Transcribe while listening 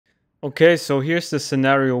Okay, so here's the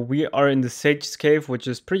scenario. We are in the Sage's Cave, which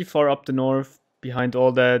is pretty far up the north, behind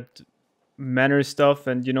all that manor stuff,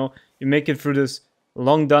 and you make it through this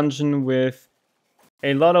long dungeon with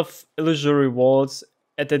a lot of illusory walls.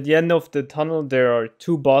 At the end of the tunnel, there are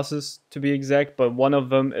two bosses to be exact, but one of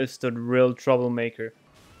them is the real troublemaker.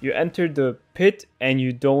 You enter the pit and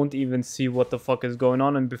you don't even see what the fuck is going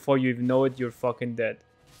on, and before you even know it, you're fucking dead.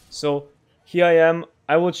 So here I am.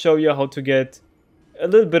 I will show you how to get a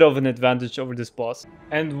little bit of an advantage over this boss.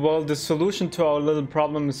 And well, the solution to our little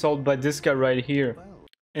problem is solved by this guy right here.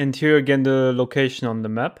 And here again the location on the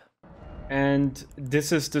map. And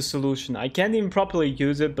this is the solution. I can't even properly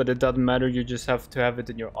use it, but it doesn't matter. You just have to have it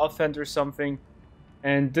in your offhand or something.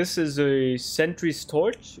 And this is a sentry's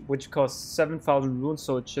torch, which costs 7,000 runes,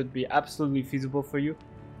 so it should be absolutely feasible for you.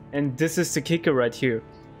 And this is the kicker right here.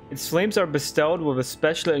 Its flames are bestowed with a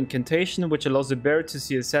special incantation which allows the bearer to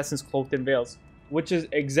see assassins cloaked in veils, which is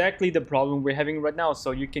exactly the problem we're having right now.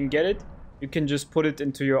 So you can get it, you can just put it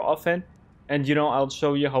into your offhand, and I'll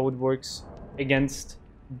show you how it works against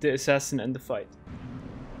the assassin in the fight.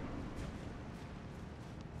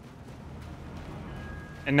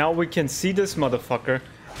 And now we can see this motherfucker,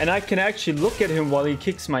 and I can actually look at him while he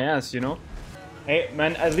kicks my ass, Hey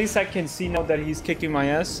man, at least I can see now that he's kicking my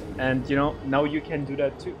ass, and now you can do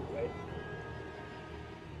that too, right?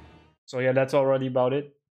 So yeah, that's already about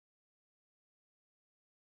it.